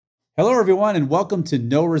Hello, everyone, and welcome to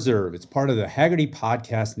No Reserve. It's part of the Hagerty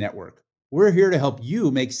Podcast Network. We're here to help you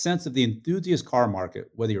make sense of the enthusiast car market,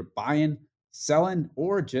 whether you're buying, selling,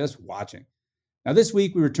 or just watching. Now, this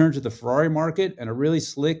week, we return to the Ferrari market and a really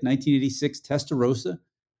slick 1986 Testarossa.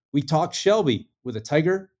 We talk Shelby with a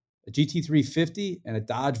Tiger, a GT350, and a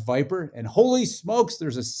Dodge Viper. And holy smokes,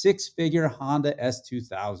 there's a six-figure Honda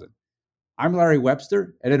S2000. I'm Larry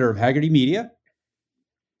Webster, editor of Hagerty Media.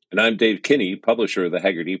 And I'm Dave Kinney, publisher of the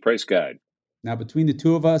Hagerty Price Guide. Now, between the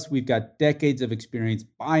two of us, we've got decades of experience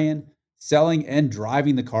buying, selling, and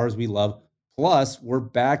driving the cars we love. Plus, we're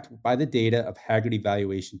backed by the data of Hagerty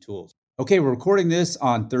Valuation Tools. Okay, we're recording this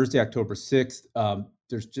on Thursday, October 6th.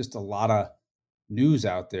 There's just a lot of news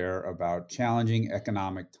out there about challenging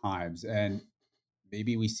economic times, and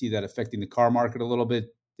maybe we see that affecting the car market a little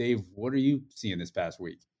bit. Dave, what are you seeing this past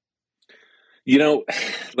week? You know,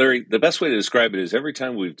 Larry, the best way to describe it is every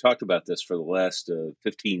time we've talked about this for the last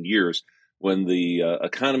 15 years, when the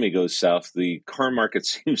economy goes south, the car market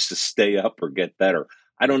seems to stay up or get better.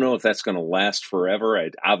 I don't know if that's going to last forever.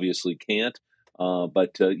 I obviously can't.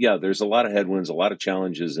 But there's a lot of headwinds, a lot of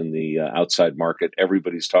challenges in the outside market.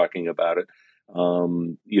 Everybody's talking about it.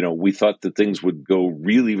 We thought that things would go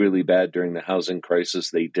really, really bad during the housing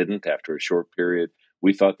crisis. They didn't after a short period.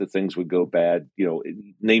 We thought that things would go bad.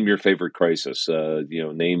 Name your favorite crisis.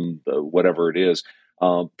 Name whatever it is.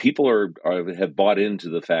 People have bought into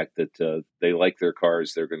the fact that they like their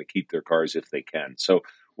cars. They're going to keep their cars if they can. So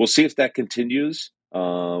we'll see if that continues.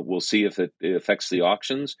 We'll see if it affects the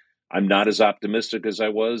auctions. I'm not as optimistic as I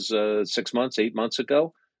was 6 months, 8 months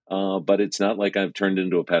ago. But it's not like I've turned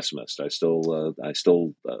into a pessimist. I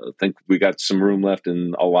still think we got some room left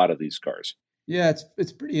in a lot of these cars. Yeah,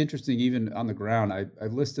 it's pretty interesting. Even on the ground, I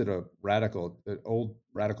listed an old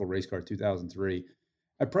Radical race car, 2003.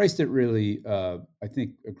 I priced it really, I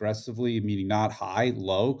think, aggressively, meaning not high,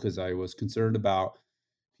 low, because I was concerned about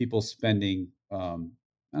people spending,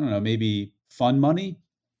 maybe fun money.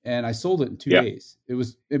 And I sold it in 2 days.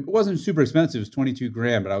 It wasn't super expensive. It was 22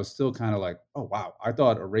 grand, but I was still kind of like, oh, wow. I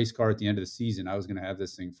thought a race car at the end of the season, I was going to have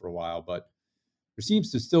this thing for a while, but there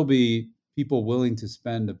seems to still be people willing to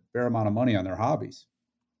spend a fair amount of money on their hobbies.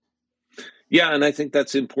 Yeah, and I think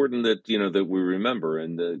that's important that that we remember.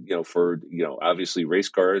 And obviously race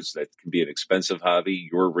cars, that can be an expensive hobby.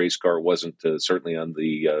 Your race car wasn't certainly on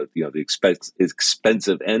the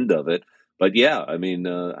expensive end of it. But yeah, I mean,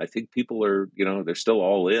 I think people are they're still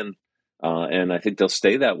all in, and I think they'll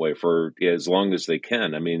stay that way for as long as they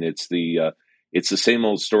can. I mean, it's the same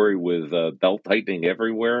old story with belt tightening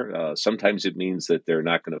everywhere. Sometimes it means that they're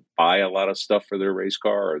not going to buy a lot of stuff for their race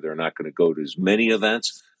car, or they're not going to go to as many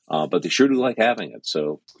events. But they sure do like having it.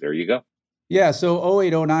 So there you go. Yeah. So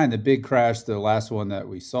 08, 09, the big crash, the last one that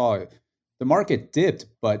we saw, the market dipped,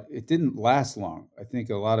 but it didn't last long. I think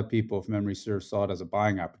a lot of people, if memory serves, saw it as a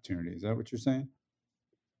buying opportunity. Is that what you're saying?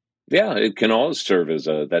 Yeah, it can always serve as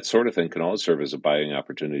that sort of thing can always serve as a buying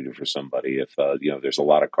opportunity for somebody. If there's a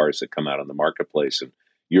lot of cars that come out on the marketplace and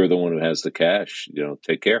you're the one who has the cash,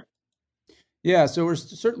 take care. Yeah, so we're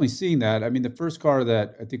certainly seeing that. I mean, the first car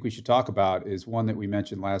that I think we should talk about is one that we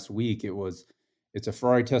mentioned last week. It's a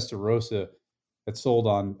Ferrari Testarossa that sold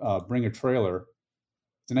on Bring a Trailer.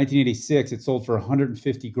 It's a 1986. It sold for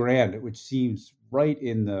 150 grand, which seems right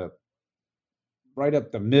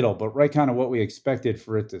up the middle, but right kind of what we expected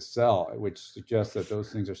for it to sell, which suggests that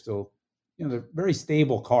those things are still, they're very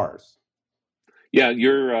stable cars. Yeah,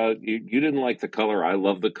 you didn't like the color. I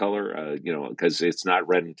love the color, because it's not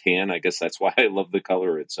red and tan. I guess that's why I love the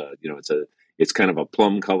color. It's kind of a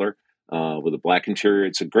plum color with a black interior.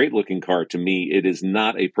 It's a great looking car to me. It is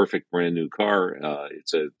not a perfect brand new car.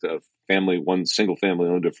 It's a single family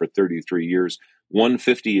owned it for 33 years.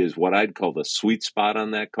 150 is what I'd call the sweet spot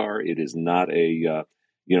on that car. It is not a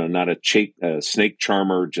snake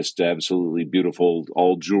charmer, just absolutely beautiful,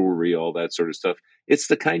 all jewelry, all that sort of stuff. It's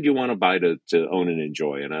the kind you want to buy to own and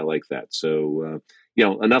enjoy, and I like that. So,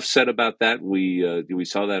 enough said about that. We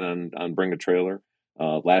saw that on Bring a Trailer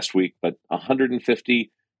last week, but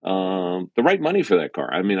 150, the right money for that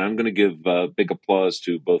car. I mean, I'm going to give big applause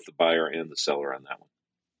to both the buyer and the seller on that one.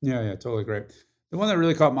 Yeah, totally great. The one that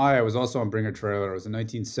really caught my eye was also on Bring a Trailer. It was a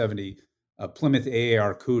 1970 Plymouth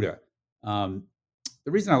AAR Cuda.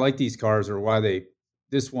 The reason I like these cars, or why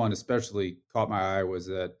this one especially caught my eye, was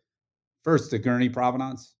that first, the Gurney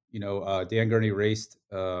provenance. Dan Gurney raced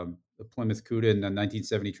the Plymouth Cuda in the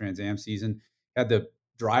 1970 Trans Am season. Had the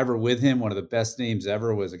driver with him. One of the best names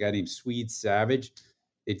ever was a guy named Swede Savage.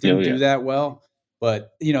 It didn't do that well,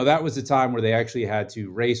 but that was the time where they actually had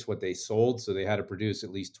to race what they sold. So they had to produce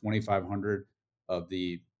at least 2,500 of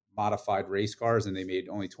the modified race cars, and they made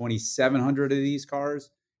only 2,700 of these cars.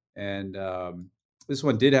 And this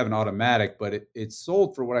one did have an automatic, but it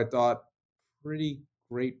sold for what I thought pretty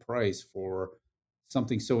great price for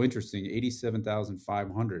something so interesting,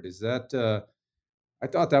 87,500. Is that I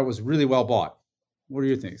thought that was really well bought. What are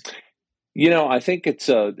your things? I think it's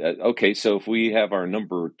okay. So if we have our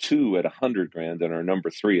number two at 100 grand and our number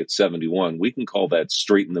three at 71, we can call that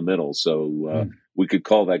straight in the middle. So we could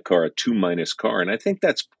call that car a 2- car, and I think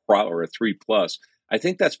that's or a 3+. I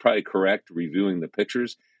think that's probably correct. Reviewing the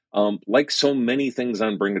pictures, like so many things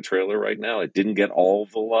on Bring a Trailer right now, it didn't get all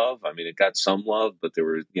the love. I mean, it got some love, but there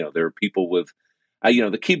were people with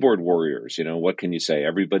the keyboard warriors. What can you say?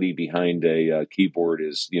 Everybody behind a keyboard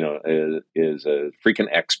is a freaking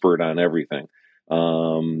expert on everything.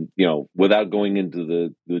 Without going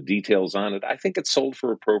into the details on it, I think it's sold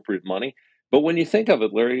for appropriate money. But when you think of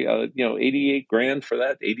it, Larry, 88 grand for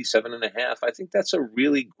that, 87 and a half, I think that's a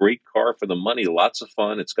really great car for the money. Lots of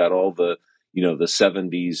fun. It's got all the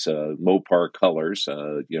 70s Mopar colors.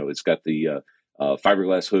 It's got the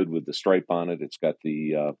fiberglass hood with the stripe on it. It's got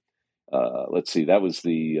the let's see, that was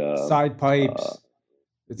the Side uh, pipes.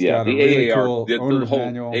 It's yeah, got a the really AAR, cool the owner's whole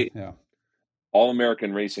manual. Yeah. all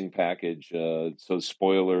American racing package. So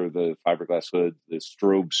spoiler, the fiberglass hood, the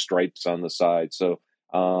strobe stripes on the side. So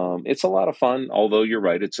it's a lot of fun. Although you're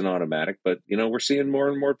right, it's an automatic. But we're seeing more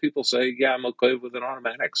and more people say, "Yeah, I'm okay with an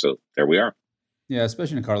automatic." So there we are. Yeah,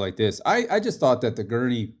 especially in a car like this. I just thought that the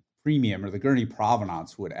Gurney Premium or the Gurney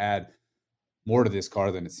Provenance would add more to this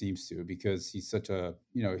car than it seems to, because he's such a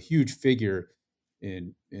huge figure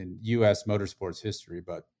in U.S. motorsports history.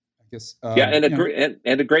 But I guess Yeah,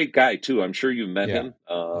 and a great guy too. I'm sure you've met yeah, him.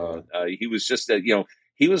 yeah, He was just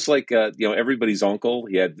he was like everybody's uncle.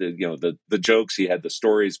 He had the jokes. He had the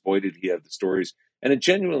stories. Boy, did he have the stories! And a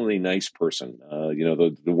genuinely nice person.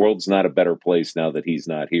 The world's not a better place now that he's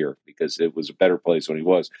not here, because it was a better place when he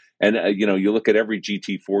was. And you look at every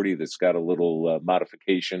GT40 that's got a little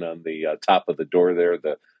modification on the top of the door there,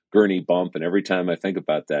 the gurney bump. And every time I think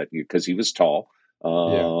about that, because he was tall.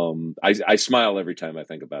 yeah. I smile every time I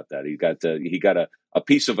think about that. He got a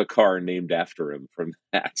piece of a car named after him from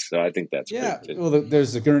that, so I think that's Yeah, great too. well,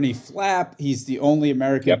 there's the Gurney Flap. He's the only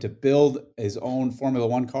American Yep. to build his own Formula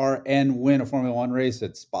One car and win a Formula One race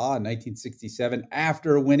at Spa in 1967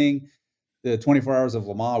 after winning the 24 Hours of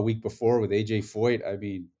Le Mans a week before with AJ Foyt. I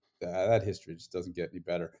mean, that history just doesn't get any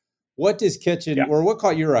better. What Yeah. what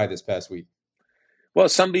caught your eye this past week? Well,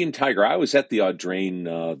 Sunbeam Tiger. I was at the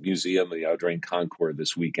Audrain Museum, the Audrain Concours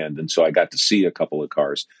this weekend, and so I got to see a couple of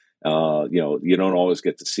cars. You don't always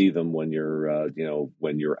get to see them when you're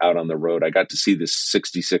out on the road. I got to see this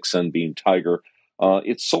 '66 Sunbeam Tiger.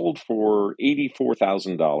 It sold for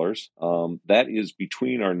 $84,000. That is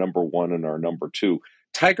between our number one and our number two.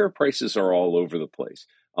 Tiger prices are all over the place.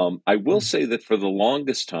 I will say that for the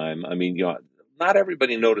longest time, I mean, not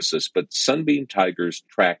everybody noticed this, but Sunbeam Tigers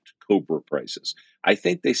tracked Cobra prices. I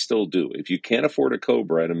think they still do. If you can't afford a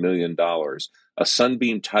Cobra at $1 million, a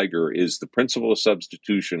Sunbeam Tiger is the principal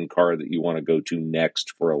substitution car that you want to go to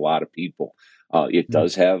next for a lot of people. It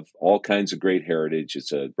does have all kinds of great heritage.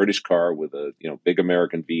 It's a British car with a big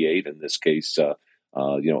American V8. In this case, a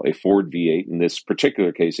Ford V8. In this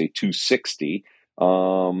particular case, a 260.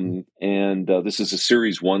 And this is a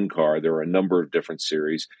Series 1 car. There are a number of different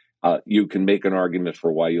series. You can make an argument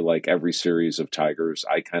for why you like every series of Tigers.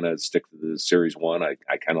 I kind of stick to the Series 1. I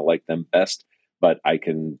kind of like them best, but I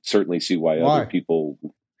can certainly see why other people.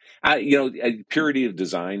 Purity of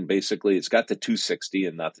design. Basically, it's got the 260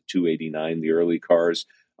 and not the 289, the early cars.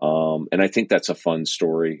 And I think that's a fun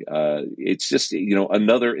story. It's just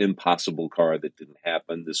another impossible car that didn't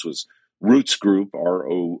happen. This was Roots Group,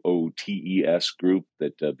 ROOTES Group,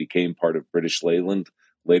 that became part of British Leyland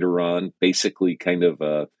later on. Basically, kind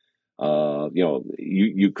of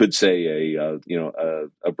you could say a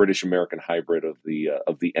British American hybrid of the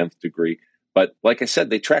nth degree. But like I said,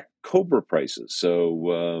 they track Cobra prices,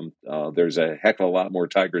 so there's a heck of a lot more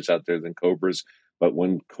Tigers out there than Cobras. But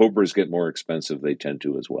when Cobras get more expensive, they tend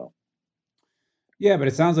to as well. Yeah, but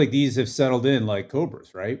it sounds like these have settled in like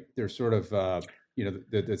Cobras, right? They're sort of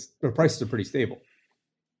their prices are pretty stable.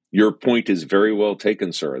 Your point is very well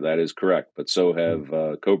taken, sir. That is correct. But so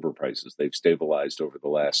have Cobra prices. They've stabilized over the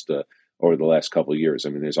last couple of years. I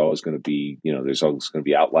mean, there's always going to be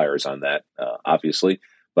outliers on that, obviously.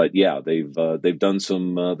 But yeah, they've done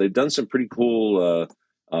some pretty cool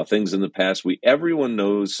things in the past. Everyone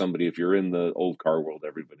knows somebody. If you're in the old car world,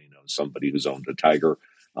 everybody knows somebody who's owned a Tiger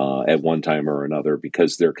at one time or another,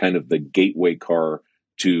 because they're kind of the gateway car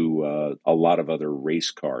to a lot of other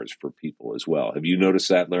race cars for people as well. Have you noticed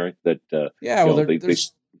that, Larry? That yeah, well,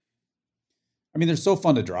 they're so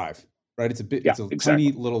fun to drive. right? Yeah, It's a tiny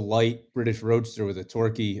exactly. little light British roadster with a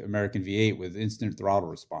torquey American V8 with instant throttle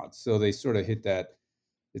response. So they sort of hit that.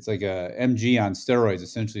 It's like a MG on steroids,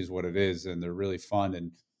 essentially, is what it is, and they're really fun.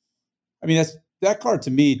 And I mean, that car to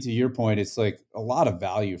me, to your point, it's like a lot of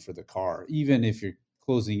value for the car, even if you're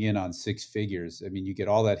closing in on six figures. I mean, you get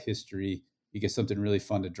all that history, you get something really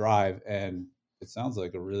fun to drive, and it sounds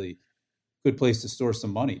like a really good place to store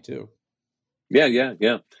some money too. Yeah, yeah,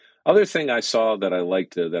 yeah. Other thing I saw that I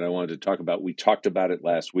liked that I wanted to talk about, we talked about it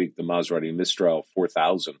last week, the Maserati Mistral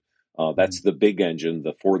 4000. That's Mhm. the big engine,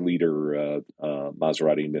 the 4-liter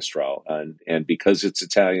Maserati Mistral. And because it's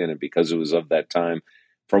Italian and because it was of that time,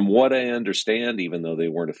 from what I understand, even though they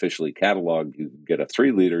weren't officially cataloged, you could get a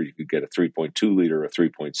 3-liter, you could get a 3.2-liter, a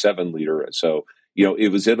 3.7-liter. So,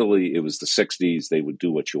 it was Italy, it was the 60s. They would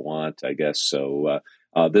do what you want, I guess. So,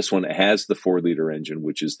 this one has the 4-liter engine,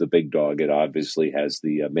 which is the big dog. It obviously has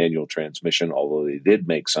the manual transmission, although they did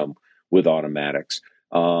make some with automatics.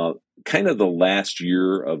 Uh, Kind of the last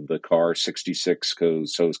year of the car, 66,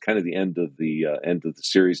 so it's kind of the end of the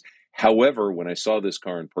series. However, when I saw this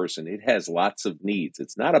car in person, it has lots of needs.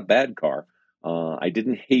 It's not a bad car. I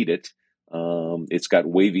didn't hate it. It's got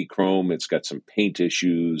wavy chrome. It's got some paint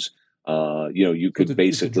issues. You So could it's a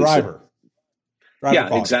basically say, driver yeah, quality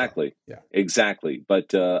car. exactly. Yeah. Exactly.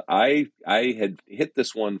 But I had hit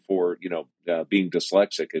this one for, being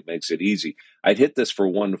dyslexic, it makes it easy. I'd hit this for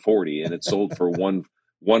 140 and it sold for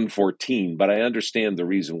 114, but I understand the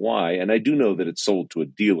reason why. And I do know that it sold to a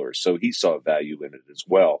dealer. So he saw value in it as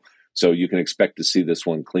well. So you can expect to see this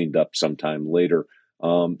one cleaned up sometime later.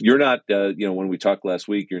 You're not, when we talked last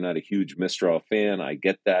week, you're not a huge Mistral fan. I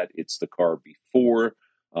get that. It's the car before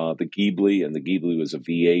the Ghibli, and the Ghibli was a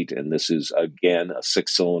V8, and this is again a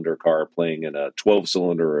 6-cylinder car playing in a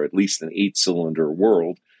 12-cylinder or at least an 8-cylinder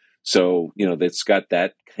world. So that's got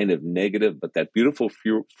that kind of negative, but that beautiful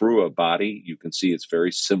Frua body, you can see it's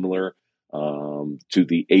very similar to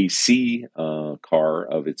the AC car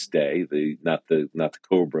of its day. The not the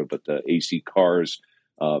Cobra, but the AC cars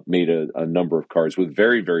made a number of cars with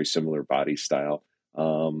very very similar body style.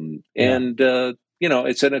 Yeah. And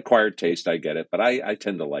it's an acquired taste. I get it, but I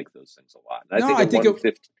tend to like those things a lot. And I No, think I at think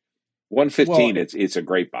it, 115, well, it's a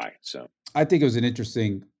great buy. So I think it was an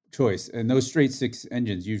interesting choice. And those straight six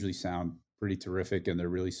engines usually sound pretty terrific and they're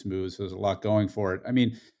really smooth. So there's a lot going for it. I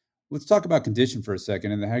mean, let's talk about condition for a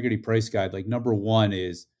second. In the Hagerty price guide, like number one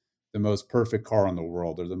is the most perfect car in the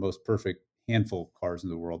world or the most perfect handful of cars in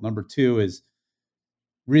the world. Number two is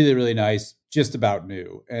really, really nice, just about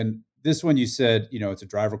new. And this one you said, it's a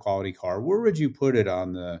driver quality car. Where would you put it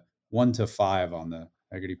on the 1 to 5 on the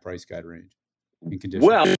Hagerty price guide range in condition?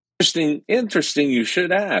 well, interesting. You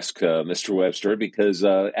should ask, Mr. Webster, because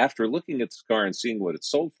after looking at this car and seeing what it's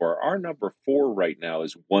sold for, our number 4 right now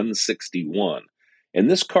is 161, and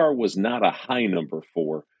this car was not a high number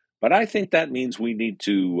 4. But I think that means we need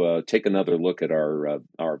to take another look at our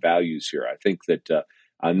values here. I think that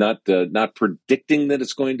I'm not predicting that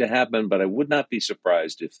it's going to happen, but I would not be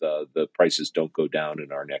surprised if the prices don't go down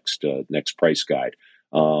in our next price guide.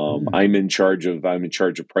 Mm. I'm in charge of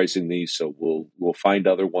pricing these, so we'll find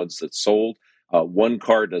other ones that sold. One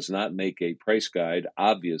car does not make a price guide,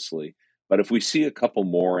 obviously, but if we see a couple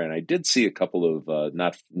more, and I did see a couple of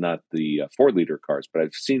not the 4-liter cars, but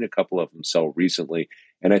I've seen a couple of them sell recently,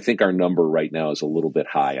 and I think our number right now is a little bit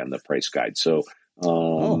high on the price guide. So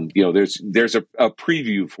Oh, there's a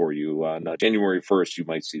preview for you on January 1st. You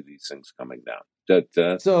might see these things coming down.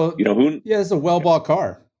 That so who? yeah, it's a well bought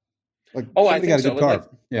car. Like Oh, I somebody got think a good so. And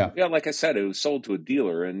car. Yeah. like I said, it was sold to a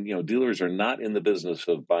dealer, and dealers are not in the business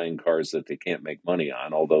of buying cars that they can't make money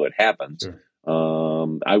on, although it happens. Sure.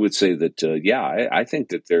 I would say that, I think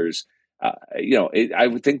that there's, I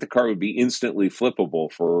would think the car would be instantly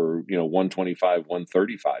flippable for 125,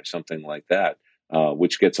 135, something like that,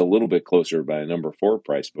 which gets a little bit closer by a number 4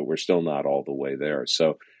 price, but we're still not all the way there.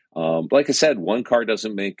 So. Like I said, one car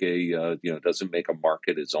doesn't make a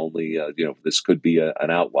market. It's only this could be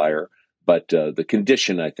an outlier. But the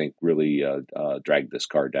condition, I think, really dragged this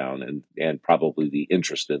car down, and probably the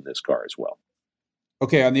interest in this car as well.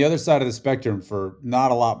 Okay, on the other side of the spectrum, for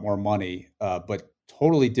not a lot more money, but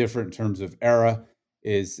totally different in terms of era,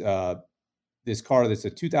 is this car that's a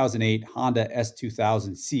 2008 Honda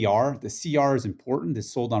S2000 CR. The CR is important.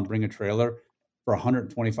 It's sold on Bring a Trailer for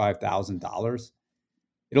 $125,000.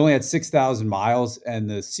 It only had 6,000 miles, and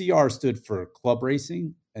the CR stood for club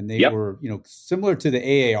racing, and they Yep. were, similar to the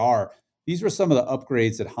AAR. These were some of the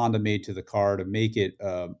upgrades that Honda made to the car to make it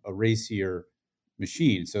a racier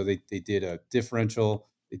machine. So they did a differential,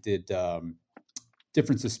 they did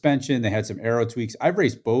different suspension. They had some aero tweaks. I've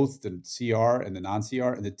raced both the CR and the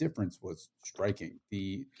non-CR, and the difference was striking.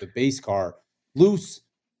 The base car, loose,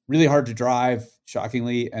 really hard to drive,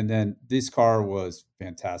 shockingly, and then this car was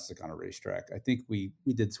fantastic on a racetrack. I think we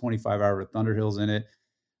did 25-hour Thunder Hills in it.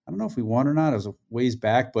 I don't know if we won or not. It was a ways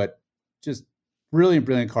back, but just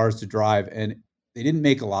brilliant cars to drive. And they didn't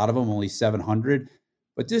make a lot of them, only 700.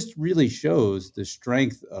 But this really shows the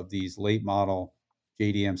strength of these late model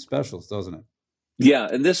JDM specials, doesn't it? Yeah,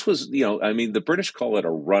 and this was, I mean, the British call it a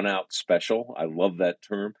run-out special. I love that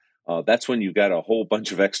term. That's when you got a whole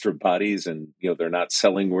bunch of extra bodies, and they're not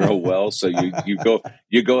selling real well. So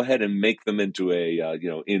you go ahead and make them into a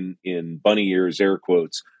in bunny ears air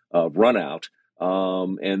quotes run out.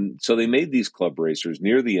 And so they made these club racers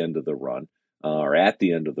near the end of the run. Or at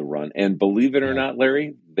the end of the run. And believe it or not,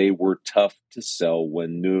 Larry, they were tough to sell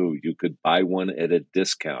when new. You could buy one at a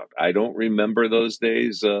discount. I don't remember those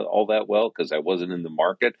days all that well because I wasn't in the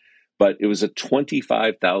market, but it was a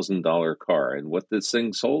 $25,000 car. And what this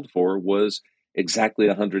thing sold for was exactly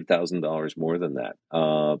 $100,000 more than that.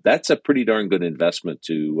 That's a pretty darn good investment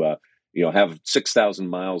to have 6,000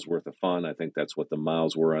 miles worth of fun. I think that's what the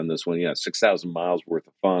miles were on this one. Yeah, 6,000 miles worth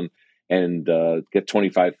of fun. And get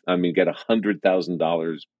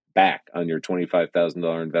 $100,000 back on your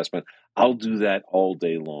 $25,000 investment. I'll do that all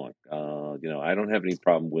day long. I don't have any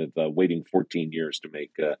problem with waiting 14 years to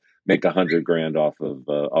make $100,000 off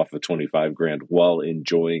of 25 grand while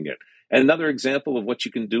enjoying it. And another example of what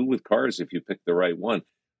you can do with cars if you pick the right one.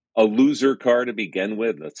 A loser car to begin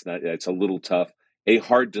with. It's a little tough. A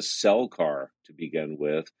hard to sell car to begin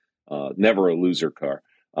with. Never a loser car.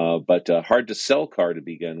 But hard to sell car to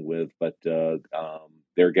begin with, but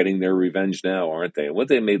they're getting their revenge now, aren't they? What,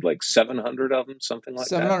 they made like 700 of them, something like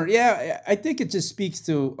 700, that? yeah. I think it just speaks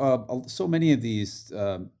to so many of these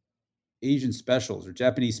Asian specials or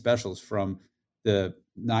Japanese specials from the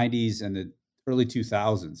 90s and the early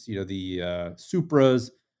 2000s. The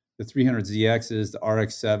Supras, the 300ZXs, the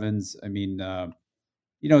RX-7s. I mean,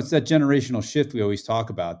 it's that generational shift we always talk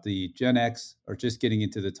about. The Gen X are just getting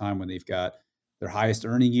into the time when they've got their highest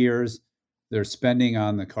earning years. They're spending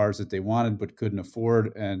on the cars that they wanted but couldn't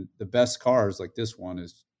afford. And the best cars like this one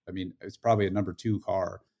it's probably a number 2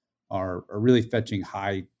 car, are really fetching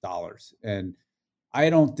high dollars. And I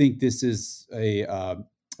don't think this is a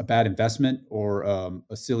bad investment or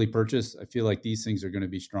a silly purchase. I feel like these things are going to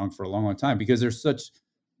be strong for a long, long time because there's such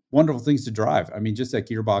wonderful things to drive. I mean, just that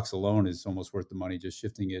gearbox alone is almost worth the money. Just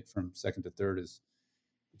shifting it from second to third it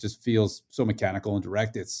just feels so mechanical and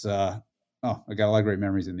direct. It's I got a lot of great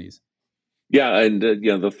memories in these. Yeah, and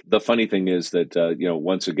the funny thing is that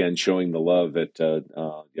once again showing the love at in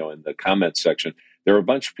the comments section, there were a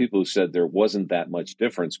bunch of people who said there wasn't that much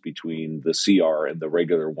difference between the CR and the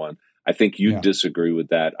regular one. I think you disagree with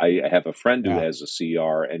that. I have a friend who has a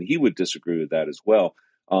CR, and he would disagree with that as well.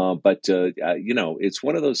 But it's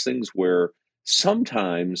one of those things where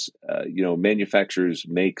sometimes manufacturers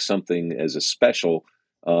make something as a special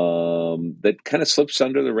that kind of slips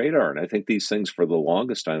under the radar. And I think these things for the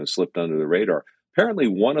longest time have slipped under the radar. Apparently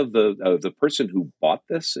one of the person who bought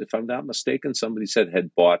this, if I'm not mistaken, somebody said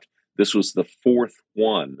had bought, this was the fourth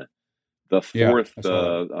one, the fourth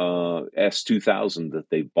S2000 that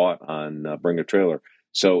they bought on Bring a Trailer.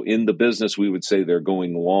 So in the business, we would say they're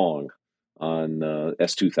going long on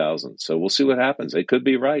S2000. So we'll see what happens. They could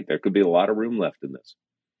be right. There could be a lot of room left in this.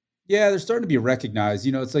 Yeah, they're starting to be recognized.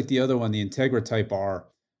 It's like the other one, the Integra Type R.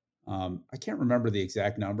 I can't remember the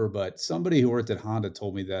exact number, but somebody who worked at Honda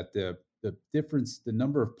told me that the difference, the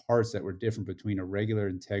number of parts that were different between a regular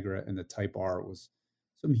Integra and the Type R was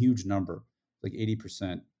some huge number, like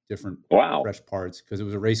 80% different fresh parts because it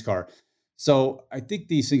was a race car. So I think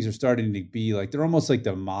these things are starting to be like, they're almost like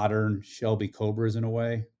the modern Shelby Cobras in a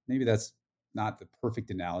way. Maybe that's not the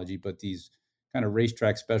perfect analogy, but these kind of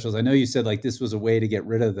racetrack specials. I know you said like this was a way to get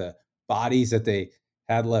rid of the bodies that they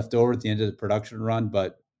had left over at the end of the production run,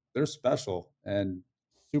 but they're special and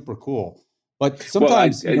super cool. But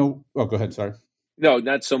sometimes, go ahead. Sorry. No,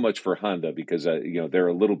 not so much for Honda because, they're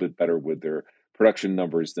a little bit better with their production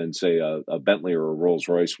numbers than say a Bentley or a Rolls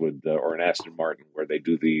Royce would, or an Aston Martin, where they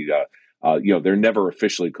do they're never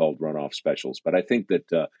officially called runoff specials. But I think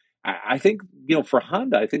that, I think, for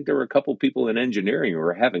Honda, I think there were a couple people in engineering who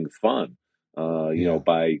were having fun,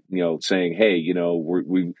 by, saying, hey,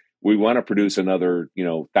 we want to produce another,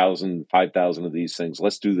 1,000, 5,000 of these things.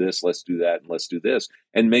 Let's do this, let's do that, and let's do this,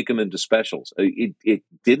 and make them into specials. It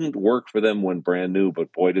didn't work for them when brand new,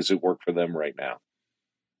 but boy, does it work for them right now.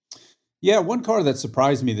 Yeah, one car that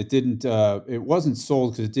surprised me that didn't, it wasn't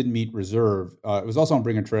sold because it didn't meet reserve. It was also on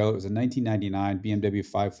Bring a Trailer. It was a 1999 BMW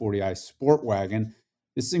 540i Sport Wagon.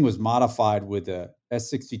 This thing was modified with a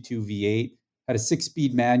S62 V8, had a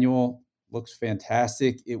 6-speed manual, looks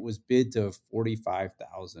fantastic. It was bid to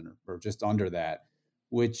 45,000 or just under that,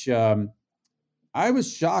 which I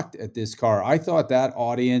was shocked at this car. I thought that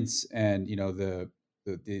audience and the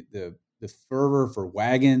fervor for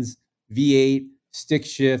wagons, V8, stick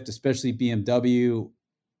shift, especially BMW,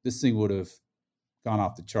 this thing would have gone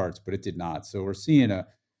off the charts, but it did not. So we're seeing a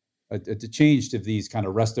change to these kind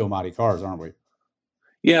of resto-modi cars, aren't we?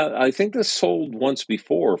 Yeah, I think this sold once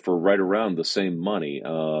before for right around the same money,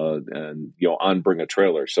 and on Bring a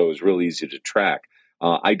Trailer, so it was real easy to track.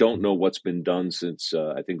 I don't know what's been done since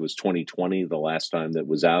I think it was 2020, the last time that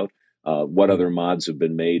was out. What Mm. other mods have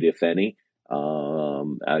been made, if any?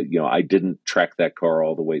 I didn't track that car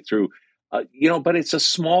all the way through. But it's a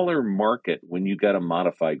smaller market when you got a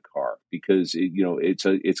modified car because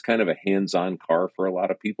it's kind of a hands-on car for a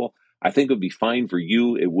lot of people. I think it would be fine for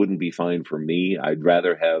you. It wouldn't be fine for me. I'd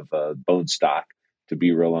rather have bone stock, to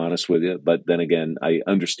be real honest with you. But then again, I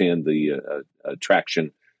understand the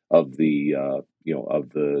attraction of the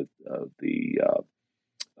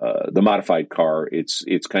modified car.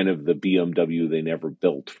 It's kind of the BMW they never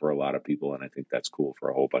built for a lot of people, and I think that's cool for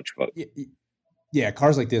a whole bunch of folks. Yeah,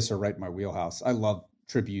 cars like this are right in my wheelhouse. I love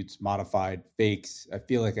tributes, modified, fakes. I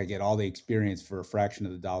feel like I get all the experience for a fraction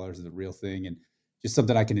of the dollars of the real thing and just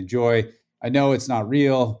something I can enjoy. I know it's not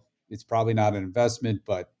real. It's probably not an investment,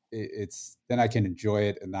 but it's then I can enjoy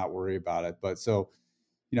it and not worry about it. But so,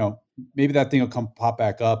 maybe that thing will come pop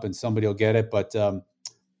back up and somebody will get it. But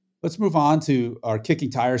let's move on to our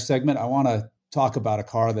kicking tire segment. I want to talk about a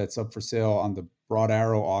car that's up for sale on the Broad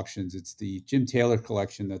Arrow auctions. It's the Jim Taylor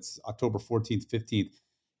collection. That's October 14th, 15th.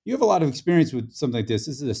 You have a lot of experience with something like this.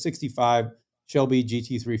 This is a 65 Shelby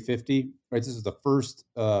GT350, right? This is the first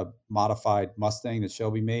modified Mustang that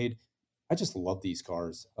Shelby made. I just love these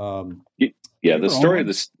cars. Yeah, the story of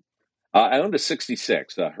this. I owned a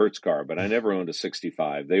 66 Hertz car, but I never owned a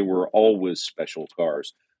 65. They were always special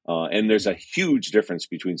cars. And there's a huge difference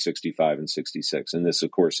between 65 and 66. And this,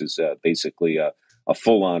 of course, is basically a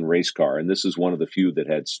full-on race car. And this is one of the few that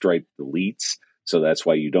had striped deletes. So that's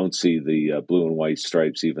why you don't see the blue and white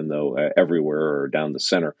stripes, even though everywhere or down the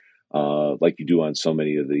center, like you do on so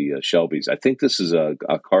many of the Shelbys. I think this is a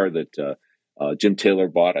car that Jim Taylor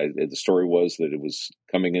bought. The story was that it was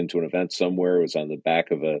coming into an event somewhere. It was on the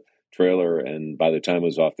back of a trailer, and by the time it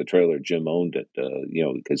was off the trailer, Jim owned it.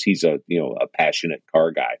 Because he's a passionate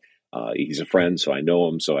car guy. He's a friend, so I know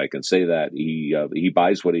him, so I can say that he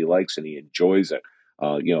buys what he likes and he enjoys it.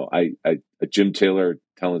 Jim Taylor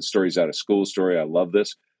telling stories out of school story. I love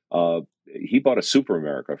this. He bought a Super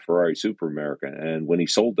America, Ferrari Super America, and when he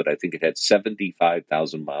sold it, I think it had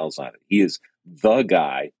 75,000 miles on it. He is the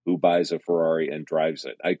guy who buys a Ferrari and drives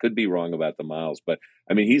it. I could be wrong about the miles, but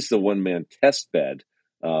I mean, he's the one-man test bed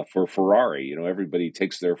for Ferrari. Everybody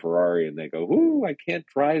takes their Ferrari and they go, "Ooh, I can't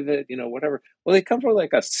drive it," whatever. Well, they come for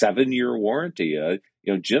like a 7-year warranty.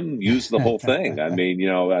 Jim used the whole thing. I mean,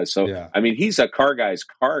 so Yeah. I mean, he's a car guy's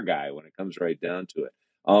car guy when it comes right down to it.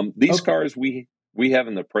 These cars we have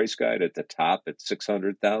in the price guide at the top at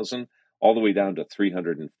 600,000, all the way down to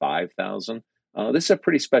 305,000. This is a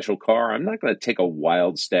pretty special car. I'm not going to take a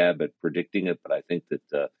wild stab at predicting it, but I think that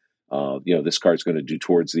this car is going to do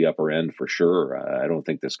towards the upper end for sure. I don't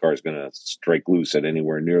think this car is going to strike loose at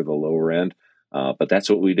anywhere near the lower end. But that's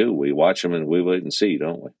what we do. We watch them and we wait and see,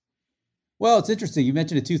 don't we? Well, it's interesting. You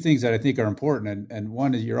mentioned the two things that I think are important, and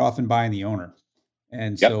one is you're often buying the owner.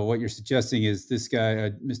 And Yep. so what you're suggesting is this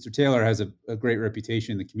guy, Mr. Taylor, has a great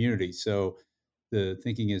reputation in the community. So the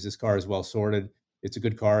thinking is this car is well sorted. It's a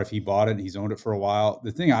good car. If he bought it and he's owned it for a while,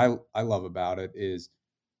 the thing I love about it is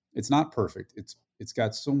it's not perfect. It's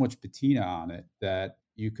got so much patina on it that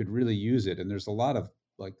you could really use it. And there's a lot of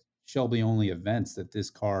like Shelby only events that this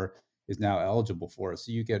car is now eligible for.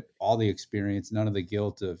 So you get all the experience, none of the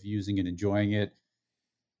guilt of using and enjoying it.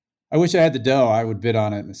 I wish I had the dough. I would bid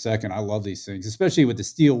on it in a second. I love these things, especially with the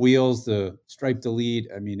steel wheels, the stripe delete.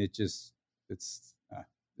 I mean, this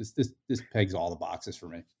pegs all the boxes for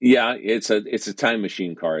me. Yeah, it's a time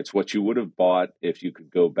machine car. It's what you would have bought if you could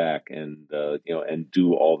go back and and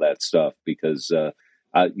do all that stuff. Because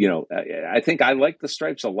I think I like the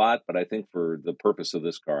stripes a lot, but I think for the purpose of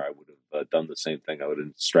this car, I would have done the same thing. I would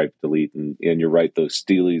have stripe delete, and you're right, those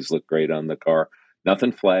steelies look great on the car.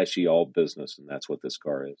 Nothing flashy, all business, and that's what this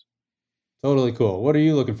car is. Totally cool. What are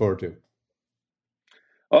you looking forward to?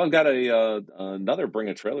 Oh, I've got another Bring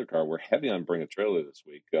a Trailer car. We're heavy on Bring a Trailer this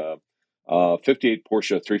week. 58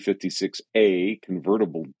 Porsche 356A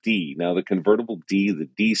convertible D. Now, the convertible D, the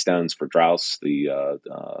D stands for Draus, the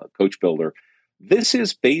coach builder. This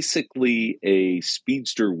is basically a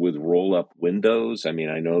speedster with roll-up windows. I mean,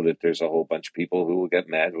 I know that there's a whole bunch of people who will get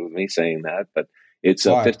mad with me saying that, but it's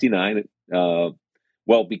a Why? 59.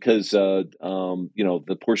 Well, because the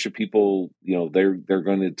Porsche people, they're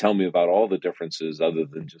going to tell me about all the differences other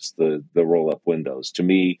than just the roll-up windows. To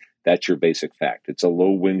me, that's your basic fact. It's a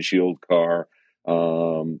low windshield car,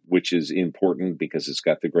 which is important because it's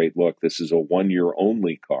got the great look. This is a one-year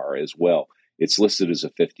only car as well. It's listed as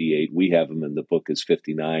a 58. We have them in the book as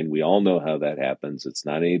 59. We all know how that happens. It's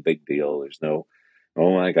not any big deal. There's no,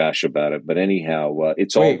 oh my gosh about it. But anyhow,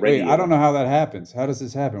 it's Wait, already I don't know how that happens. How does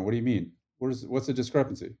this happen? What do you mean? What's the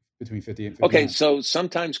discrepancy between 58 and okay. 59? So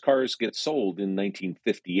sometimes cars get sold in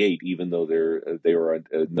 1958, even though they were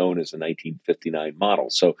known as a 1959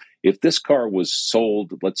 model. So if this car was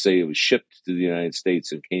sold, let's say it was shipped to the United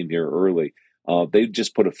States and came here early, they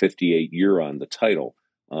just put a 58 year on the title.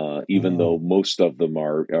 Even though Oh, most of them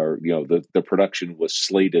are the production was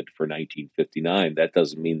slated for 1959, that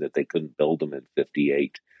doesn't mean that they couldn't build them in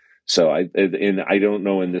 58. So I don't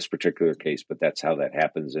know in this particular case, but that's how that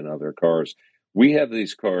happens in other cars. We have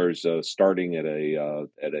these cars starting at a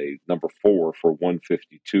number 4 for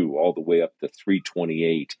 152, all the way up to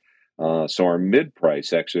 328. So our mid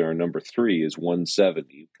price, actually, our number 3 is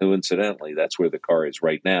 170. Coincidentally, that's where the car is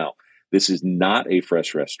right now. This is not a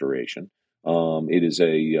fresh restoration. It is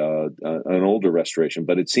an older restoration,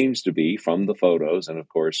 but it seems to be from the photos, and of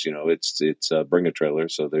course, it's bring a trailer,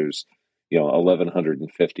 so there's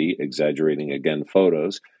 1,150, exaggerating again,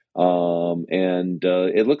 photos, and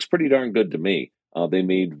it looks pretty darn good to me. They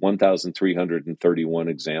made 1,331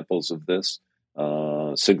 examples of this,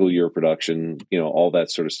 single year production, all that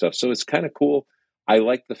sort of stuff. So it's kind of cool. I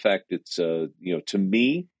like the fact it's, to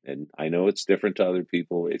me, and I know it's different to other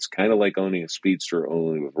people, it's kind of like owning a speedster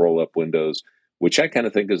only with roll up windows, which I kind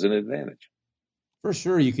of think is an advantage. for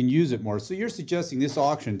sure, you can use it more. So you're suggesting this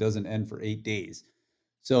auction doesn't end for 8 days.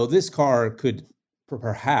 So this car could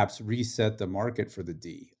perhaps reset the market for the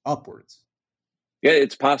D upwards. Yeah,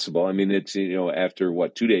 it's possible. I mean, it's, after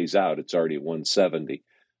what, 2 days out, it's already at 170.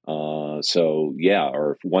 So yeah,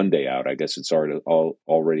 or one day out, I guess it's already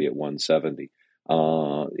at 170.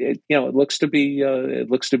 It looks to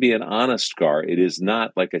be an honest car. It is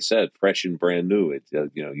not, like I said, fresh and brand new.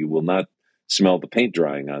 You will not smell the paint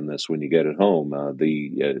drying on this when you get it home.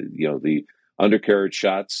 The undercarriage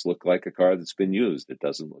shots look like a car that's been used. It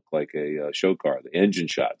doesn't look like a show car. The engine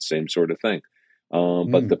shots, same sort of thing.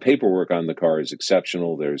 But the Mm. paperwork on the car is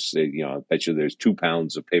exceptional. I bet you there's 2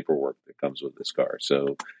 pounds of paperwork that comes with this car.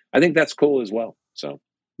 So I think that's cool as well. So it's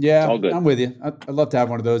Yeah, all good. I'm with you. I'd love to have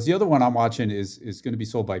one of those. The other one I'm watching is going to be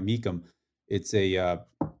sold by Mecum. It's a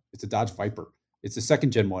Dodge Viper. It's a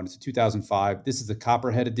second gen one. It's a 2005. This is the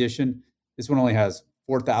Copperhead edition. This one only has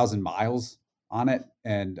 4,000 miles on it,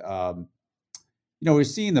 and we're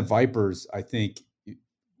seeing the Vipers, I think,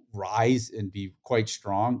 rise and be quite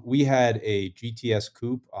strong. We had a GTS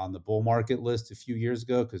Coupe on the bull market list a few years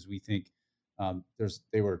ago because we think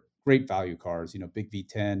they were great value cars. Big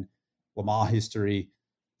V10, Le Mans history.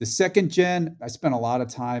 The second gen, I spent a lot of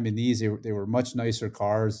time in these. They were much nicer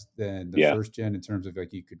cars than the Yeah. first gen in terms of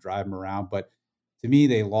like you could drive them around. But to me,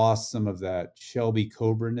 they lost some of that Shelby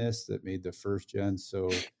Cobra-ness that made the first gen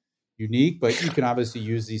so unique. But you can obviously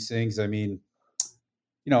use these things. I mean,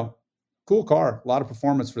 you know, cool car, a lot of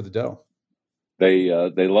performance for the dough. They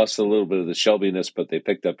lost a little bit of the Shelby-ness, but they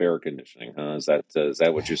picked up air conditioning. Huh? Is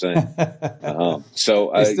that what you're saying?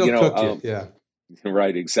 So They still cook you, yeah.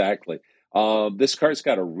 right, exactly. This car's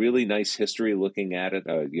got a really nice history. Looking at it,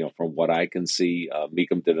 from what I can see,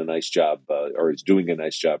 Mecum did a nice job, or is doing a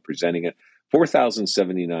nice job presenting it.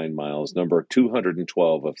 4,079 miles, number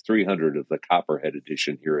 212 of 300 of the Copperhead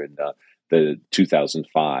edition here in the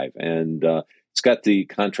 2005, and it's got the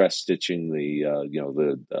contrast stitching, the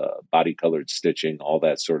body colored stitching, all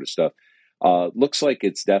that sort of stuff. Looks like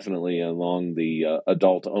it's definitely along the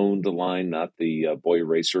adult owned line, not the boy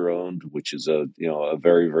racer owned, which is a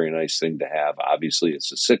very, very nice thing to have. Obviously,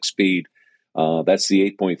 it's a 6 speed. That's the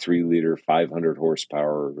 8.3 liter, 500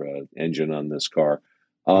 horsepower engine on this car.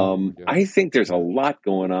 Oh my I goodness. think there's a Yeah. lot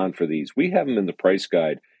going on for these. We have them in the price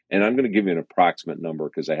guide, and I'm going to give you an approximate number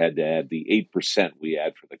because I had to add the 8% we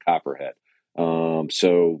add for the Copperhead.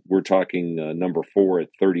 So we're talking number 4 at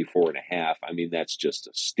 34 and a half. I mean, that's just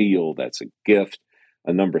a steal. That's a gift.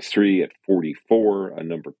 A number 3 at 44, a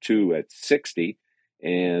number 2 at 60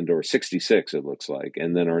 or 66, it looks like.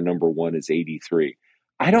 And then our number 1 is 83.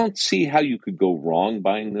 I don't see how you could go wrong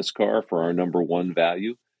buying this car for our number 1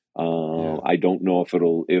 value. Yeah. I don't know if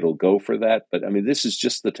it'll go for that, but I mean, this is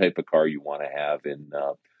just the type of car you want to have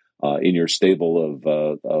in your stable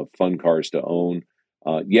of fun cars to own.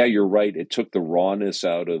 Yeah, you're right. It took the rawness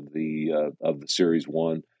out of the Series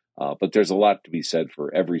One, but there's a lot to be said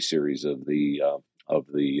for every series of the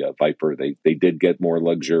Viper. They did get more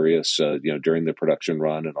luxurious, during the production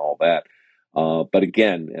run and all that. But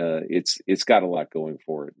again, it's got a lot going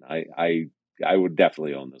for it. I would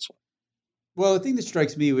definitely own this one. Well, the thing that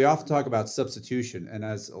strikes me, we often talk about substitution, and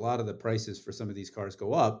as a lot of the prices for some of these cars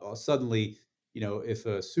go up, suddenly, if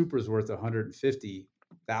a Supra is worth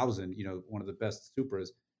 150,000, one of the best Supras,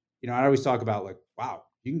 I always talk about like, wow,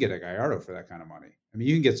 you can get a Gallardo for that kind of money. I mean,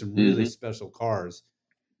 you can get some really Hmm. special cars.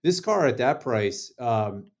 This car at that price,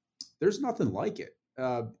 there's nothing like it.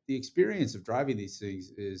 The experience of driving these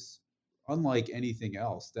things is unlike anything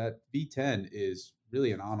else. That V10 is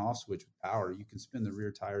really an on-off switch with power. You can spin the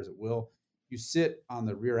rear tires at will. You sit on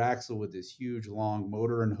the rear axle with this huge long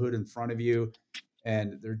motor and hood in front of you,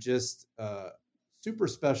 and they're just super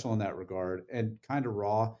special in that regard and kind of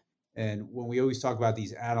raw. And when we always talk about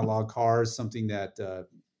these analog cars, something that the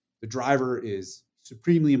driver is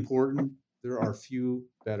supremely important, there are few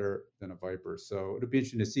better than a Viper. So it'll be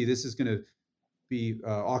interesting to see. This is going to be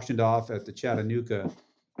auctioned off at the Chattanooga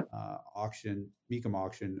Mecum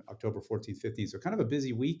auction, October 14th, 15th. So kind of a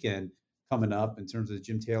busy weekend coming up in terms of the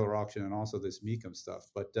Jim Taylor auction and also this Mecum stuff.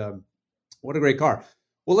 But what a great car.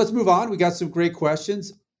 Well, let's move on. We got some great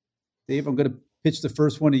questions. Dave, I'm going to pitch the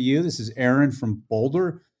first one to you. This is Aaron from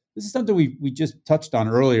Boulder. This is something we just touched on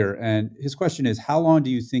earlier. And his question is, how long do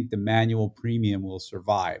you think the manual premium will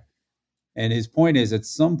survive? And his point is, at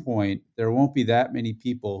some point, there won't be that many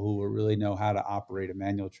people who will really know how to operate a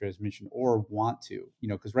manual transmission or want to,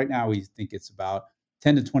 because right now we think it's about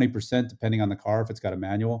 10 to 20%, depending on the car, if it's got a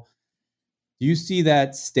manual. Do you see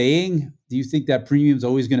that staying? Do you think that premium is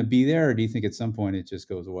always going to be there, or do you think at some point it just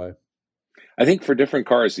goes away? I think for different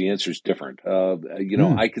cars, the answer is different.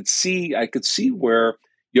 I could see where,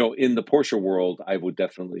 in the Porsche world, I would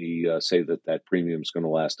definitely say that premium is going to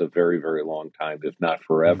last a very, very long time, if not Mm.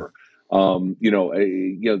 forever.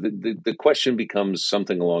 The question becomes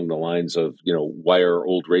something along the lines of, why are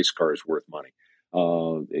old race cars worth money?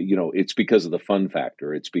 It's because of the fun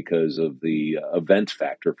factor. It's because of the event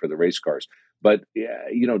factor for the race cars. But yeah,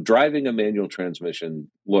 driving a manual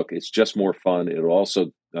transmission, look, it's just more fun. It'll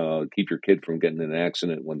also keep your kid from getting in an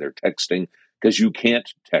accident when they're texting, because you can't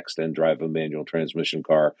text and drive a manual transmission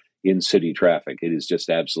car in city traffic. It is just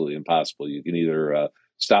absolutely impossible. You can either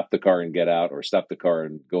stop the car and get out, or stop the car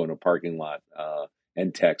and go in a parking lot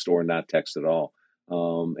and text, or not text at all.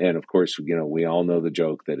 And of course, we all know the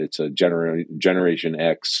joke that it's a Generation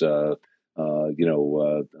X,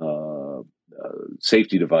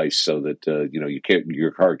 safety device, so that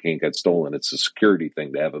your car can't get stolen. It's a security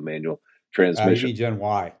thing to have a manual You transmission. mean Gen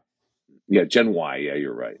Y? Yeah, Gen Y. Yeah,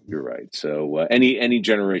 you're right. You're right. So any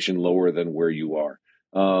generation lower than where you are.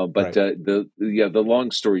 But Right. the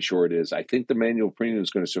long story short is, I think the manual premium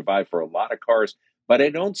is going to survive for a lot of cars, but I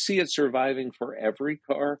don't see it surviving for every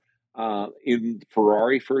car. In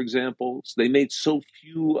Ferrari, for example, they made so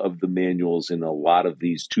few of the manuals in a lot of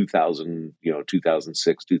these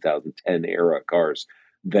 2006, 2010 era cars,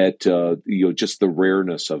 that just the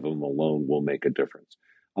rareness of them alone will make a difference.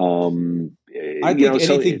 I think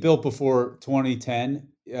So anything built before 2010,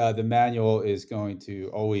 the manual is going to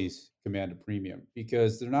always command a premium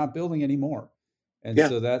because they're not building anymore. And yeah,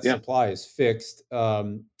 so that yeah. supply is fixed.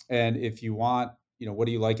 And if you want, what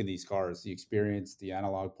do you like in these cars? The experience, the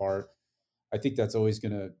analog part. I think that's always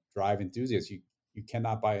going to drive enthusiasts. You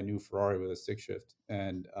cannot buy a new Ferrari with a stick shift,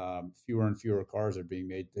 and fewer and fewer cars are being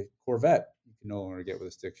made. The Corvette you can no longer get with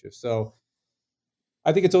a stick shift. So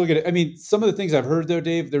I think it's only going to. I mean, some of the things I've heard though,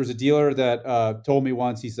 Dave. There was a dealer that told me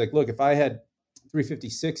once. He's like, "Look, if I had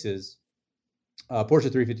 356s,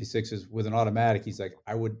 Porsche 356s with an automatic, he's like,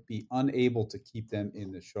 I would be unable to keep them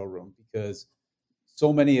in the showroom because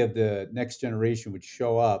so many of the next generation would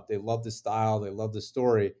show up. They love the style, they love the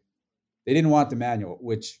story. They didn't want the manual,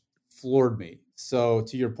 which floored me. So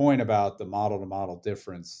to your point about the model to model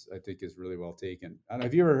difference, I think is really well taken. I don't know,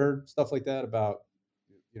 have you ever heard stuff like that about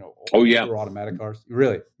Oh yeah, older automatic cars?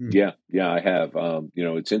 Really? Hmm. yeah. I have.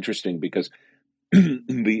 It's interesting because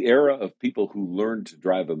the era of people who learned to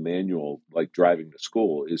drive a manual, like driving to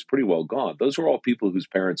school, is pretty well gone. Those are all people whose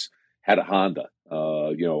parents had a Honda,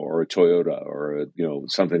 or a Toyota, or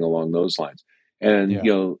something along those lines. And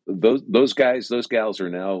Yeah. those guys, those gals are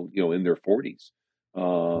now in their 40s.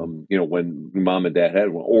 Hmm. When mom and dad had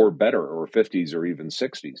one, or better, or 50s, or even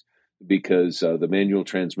 60s, because the manual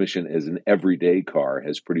transmission as an everyday car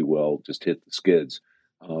has pretty well just hit the skids.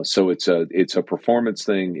 So it's a performance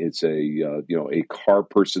thing. It's a car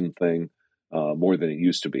person thing, more than it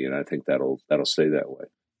used to be, and I think that'll stay that way.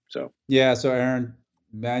 So Yeah. So Aaron,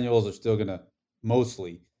 manuals are still gonna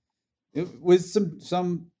mostly, with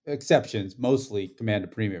some exceptions, mostly command a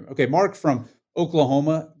premium. Okay, Mark from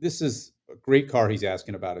Oklahoma. This is a great car he's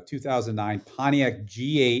asking about, a 2009 Pontiac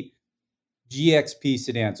G8 GXP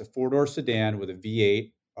sedan. It's a four-door sedan with a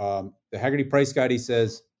V8. The Hagerty price guide, he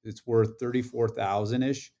says it's worth 34,000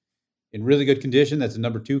 ish in really good condition. That's a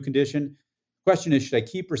number 2 condition. Question is, should I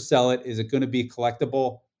keep or sell it? Is it going to be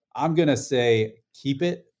collectible? I'm going to say keep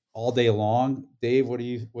it all day long. Dave,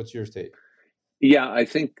 what's your take? Yeah, I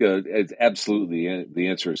think absolutely the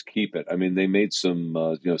answer is keep it. I mean, they made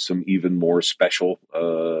some some even more special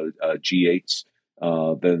G8s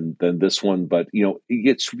than this one, but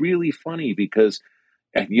it's really funny because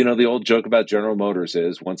the old joke about General Motors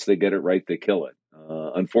is once they get it right, they kill it.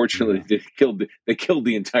 Unfortunately, Yeah. they killed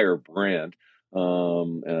the entire brand.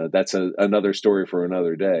 That's another story for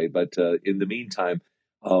another day. But in the meantime,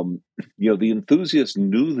 um, the enthusiasts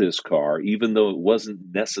knew this car, even though it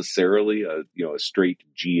wasn't necessarily a straight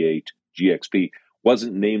G8 GXP.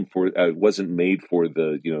 Wasn't made for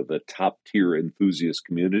the top tier enthusiast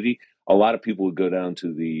community. A lot of people would go down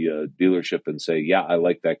to the dealership and say, "Yeah, I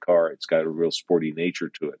like that car. It's got a real sporty nature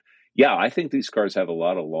to it." Yeah, I think these cars have a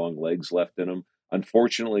lot of long legs left in them.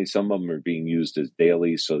 Unfortunately, some of them are being used as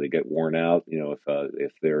dailies, so they get worn out.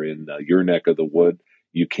 If they're in your neck of the wood,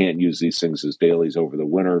 you can't use these things as dailies over the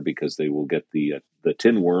winter because they will get the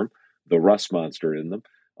tin worm, the rust monster in them.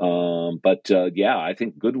 But yeah, I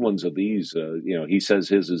think good ones of these. He says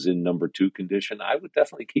his is in number 2 condition. I would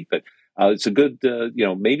definitely keep it. It's a good,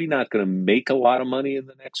 maybe not going to make a lot of money in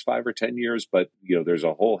the next 5 or 10 years, but there's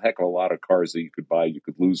a whole heck of a lot of cars that you could buy. You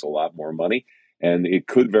could lose a lot more money, and it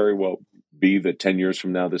could very well be that 10 years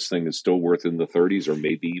from now, this thing is still worth in the 30s or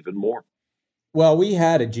maybe even more. Well, we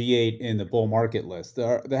had a G8 in the bull market list.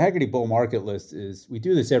 The Hagerty bull market list is, we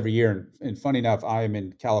do this every year. And funny enough, I am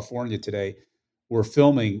in California today. We're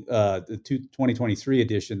filming the 2023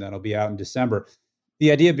 edition that'll be out in December.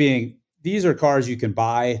 The idea being, these are cars you can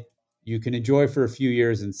buy, you can enjoy for a few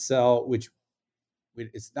years and sell, which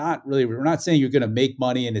it's not really, we're not saying you're going to make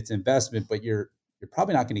money and it's investment, but you're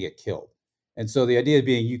probably not going to get killed. And so the idea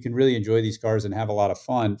being, you can really enjoy these cars and have a lot of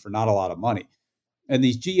fun for not a lot of money. And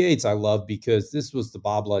these G8s I love because this was the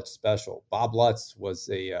Bob Lutz special. Bob Lutz was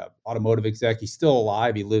a automotive exec. He's still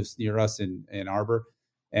alive. He lives near us in Ann Arbor.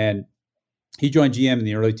 And he joined GM in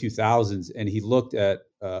the early 2000s, and he looked at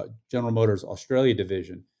General Motors Australia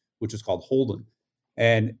division, which was called Holden.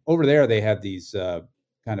 And over there, they had these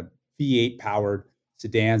kind of V8 powered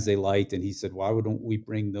sedans they liked. And he said, why wouldn't we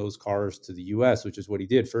bring those cars to the US, which is what he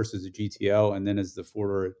did first as a GTO and then as the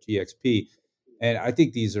four-door GXP. And I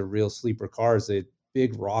think these are real sleeper cars. They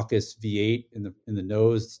big raucous V8 in the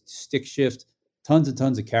nose, stick shift, tons and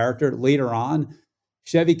tons of character. Later on,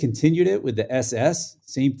 Chevy continued it with the SS,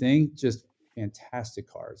 same thing, just fantastic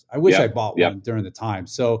cars. I wish I Yep, bought yep. one during the time.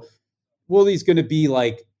 So Woolie's going to be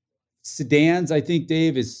like sedans. I think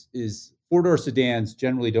Dave is four-door sedans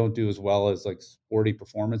generally don't do as well as like sporty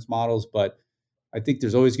performance models, but I think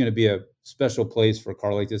there's always going to be a special place for a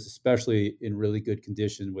car like this, especially in really good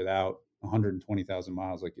condition without 120,000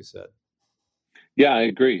 miles, like you said. Yeah, I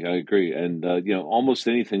agree. I agree. And almost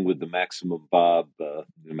anything with the Maximum Bob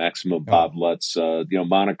Oh, Lutz,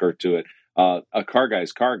 moniker to it. A car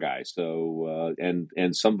guy's car guy. So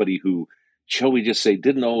and somebody who, shall we just say,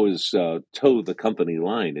 didn't always toe the company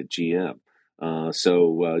line at GM.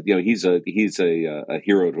 He's a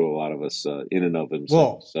hero to a lot of us in and of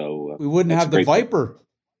himself. well, So we wouldn't that's a have the great thing. Viper.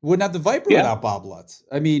 We wouldn't have the Viper Yeah, without Bob Lutz.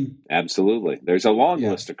 I mean, absolutely. There's a long yeah,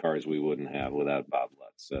 list of cars we wouldn't have without Bob Lutz.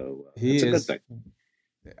 So he that's a good is.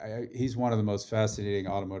 thing. He's one of the most fascinating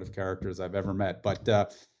automotive characters I've ever met. But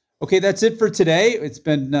okay, that's it for today. It's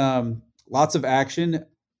been lots of action.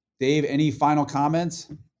 Dave, any final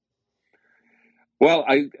comments? Well,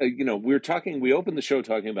 we opened the show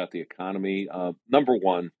talking about the economy. Number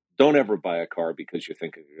one, don't ever buy a car because you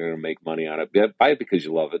think you're going to make money on it. Buy it because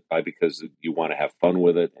you love it. Buy because you want to have fun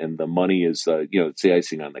with it. And the money is, it's the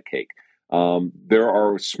icing on the cake. There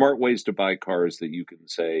are smart ways to buy cars that you can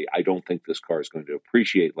say, I don't think this car is going to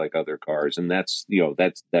appreciate like other cars. And that's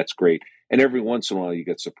great. And every once in a while you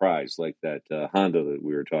get surprised, like that Honda that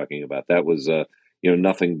we were talking about. That was,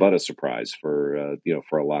 nothing but a surprise for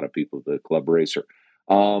a lot of people, the club racer.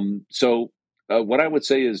 So what I would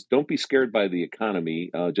say is don't be scared by the economy.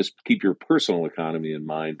 Just keep your personal economy in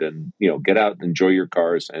mind and, get out and enjoy your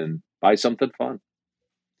cars and buy something fun.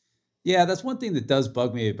 Yeah, that's one thing that does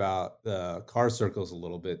bug me about the car circles a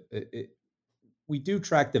little bit. We do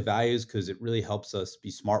track the values because it really helps us be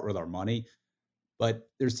smart with our money. But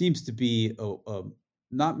there seems to be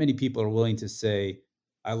not many people are willing to say,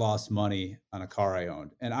 I lost money on a car I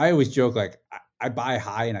owned. And I always joke, like, I buy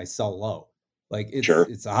high and I sell low. Like Sure.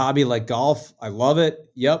 it's a hobby like golf. I love it.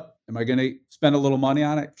 Yep. Am I going to spend a little money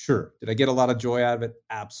on it? Sure. Did I get a lot of joy out of it?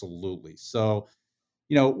 Absolutely. So,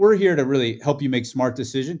 we're here to really help you make smart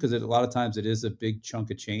decisions because a lot of times it is a big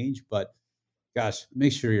chunk of change, but gosh,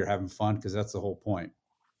 make sure you're having fun because that's the whole point.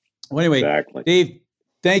 Well, anyway, Exactly. Dave,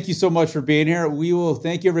 thank you so much for being here. We will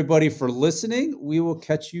thank you everybody for listening. We will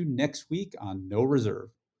catch you next week on No Reserve.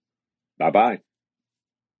 Bye-bye.